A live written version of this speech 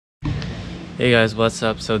Hey guys, what's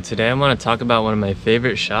up? So today I want to talk about one of my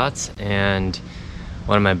favorite shots and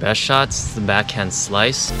one of my best shots, the backhand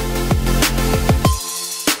slice.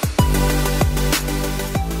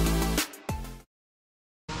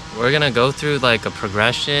 We're gonna go through like a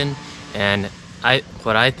progression and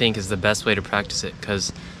what I think is the best way to practice it,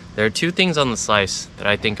 because there are two things on the slice that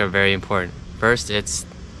I think are very important. First, it's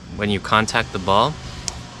when you contact the ball,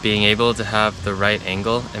 being able to have the right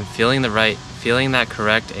angle and feeling that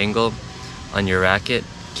correct angle on your racket,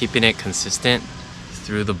 keeping it consistent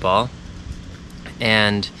through the ball,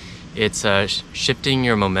 and it's shifting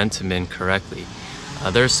your momentum in correctly.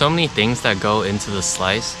 There's so many things that go into the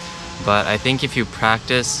slice, but I think if you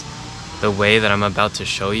practice the way that I'm about to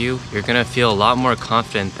show you, you're gonna feel a lot more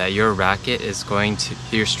confident that your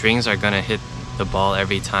your strings are gonna hit the ball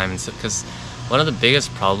every time. Because one of the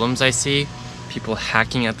biggest problems I see, people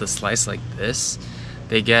hacking at the slice like this,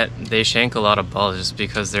 they shank a lot of balls just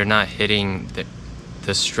because they're not hitting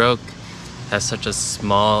the stroke has such a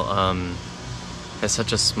small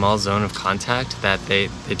zone of contact that they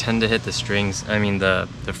tend to hit the strings,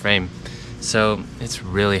 the frame. So it's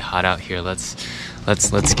really hot out here. Let's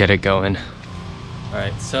get it going. All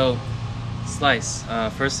right, so slice.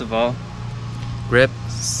 First of all, grip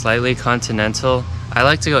slightly continental. I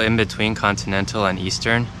like to go in between continental and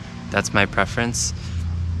eastern. That's my preference,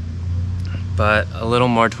 but a little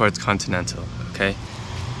more towards continental, okay?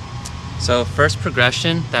 So first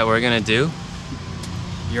progression that we're gonna do,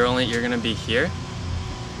 you're gonna be here,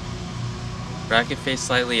 racket face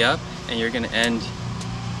slightly up, and you're gonna end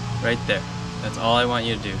right there. That's all I want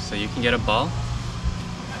you to do. So you can get a ball,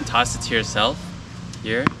 toss it to yourself,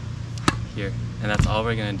 here, here, and that's all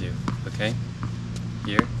we're gonna do, okay?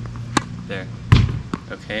 Here, there,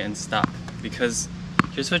 okay, and stop. Because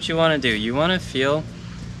here's what you wanna do. You wanna feel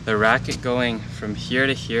the racket going from here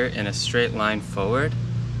to here in a straight line forward,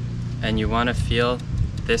 and you wanna feel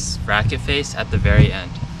this racket face at the very end.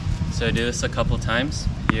 So do this a couple times,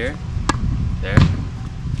 here, there.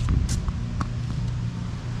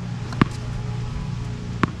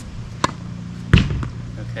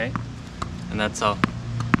 Okay, and that's all.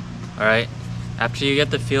 All right, after you get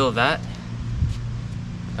the feel of that,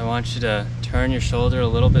 I want you to turn your shoulder a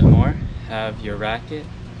little bit more, have your racket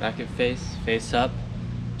face up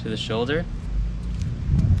to the shoulder.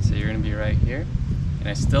 So you're gonna be right here. And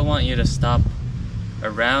I still want you to stop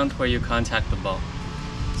around where you contact the ball.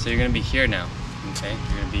 So you're gonna be here now, okay?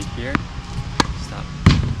 You're gonna be here, stop,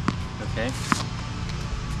 okay?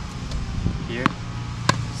 Here,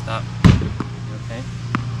 stop, okay?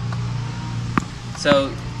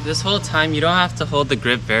 So this whole time, you don't have to hold the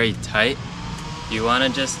grip very tight. You wanna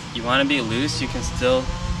be loose, you can still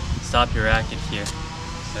stop your racket here.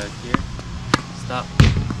 So here, stop.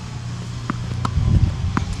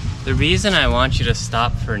 The reason I want you to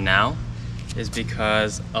stop for now is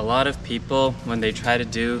because a lot of people, when they try to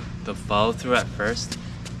do the follow through at first,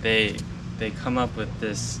 they come up with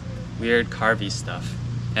this weird carvy stuff.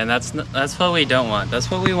 And that's what we don't want.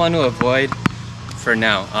 That's what we want to avoid for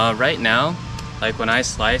now. Right now, like when I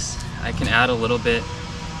slice, I can add a little bit,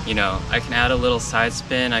 I can add a little side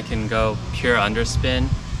spin, I can go pure underspin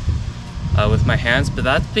with my hands, but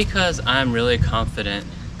that's because I'm really confident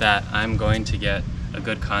that I'm going to get a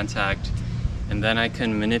good contact, and then I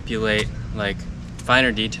can manipulate like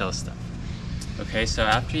finer detail stuff. Okay, so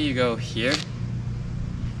after you go here,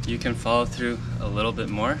 you can follow through a little bit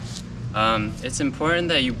more. It's important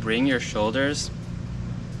that you bring your shoulders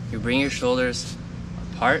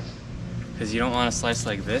apart, because you don't want to slice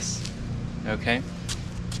like this, okay?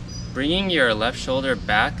 Bringing your left shoulder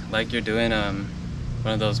back like you're doing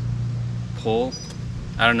one of those pulls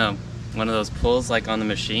like on the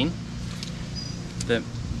machine.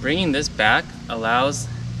 Bringing this back allows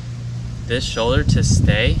this shoulder to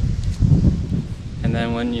stay, and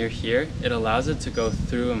then when you're here, it allows it to go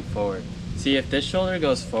through and forward. See, if this shoulder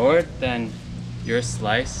goes forward, then your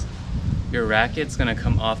racket's gonna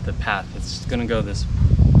come off the path. It's just gonna go this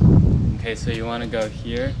way. Okay, so you wanna go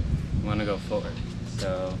here, you wanna go forward.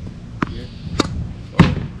 So here,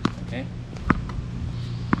 forward, okay?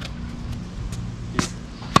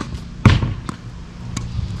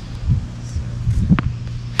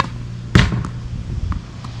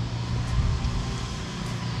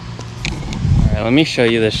 Let me show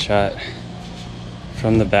you this shot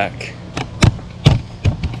from the back.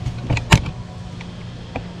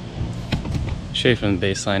 Show you from the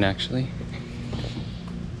baseline actually.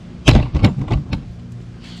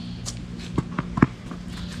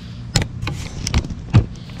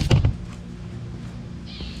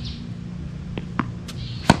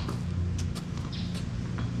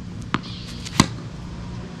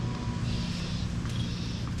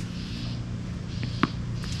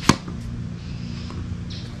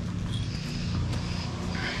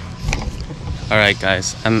 All right,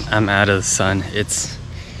 guys, I'm out of the sun.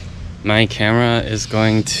 My camera is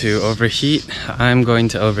going to overheat. I'm going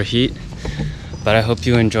to overheat, but I hope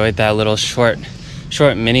you enjoyed that little short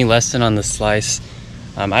mini lesson on the slice.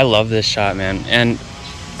 I love this shot, man. And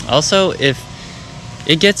also, if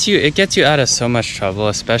it gets you out of so much trouble,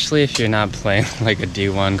 especially if you're not playing like a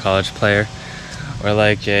D1 college player, or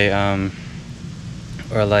like a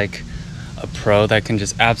pro that can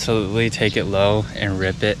just absolutely take it low and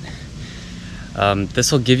rip it.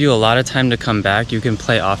 This will give you a lot of time to come back. You can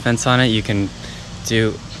play offense on it. You can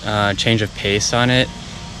do change of pace on it.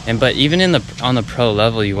 But even on the pro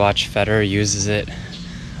level, you watch Federer uses it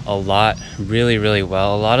a lot, really, really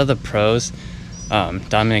well. A lot of the pros,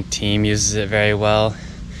 Dominic Thiem uses it very well.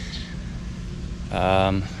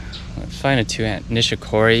 Let's find a two-hand.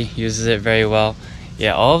 Nishikori uses it very well.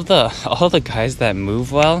 Yeah, all the guys that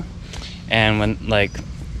move well, and when like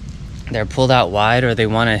they're pulled out wide or they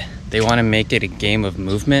want to make it a game of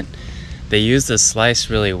movement, they use the slice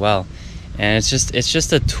really well. And it's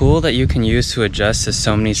just a tool that you can use to adjust to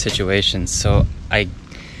so many situations. So I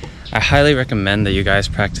highly recommend that you guys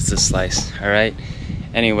practice the slice. All right,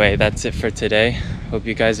 anyway, that's it for today. Hope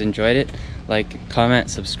you guys enjoyed it. Like, comment,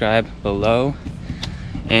 subscribe below,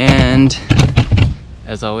 and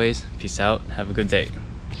as always, peace out. Have a good day.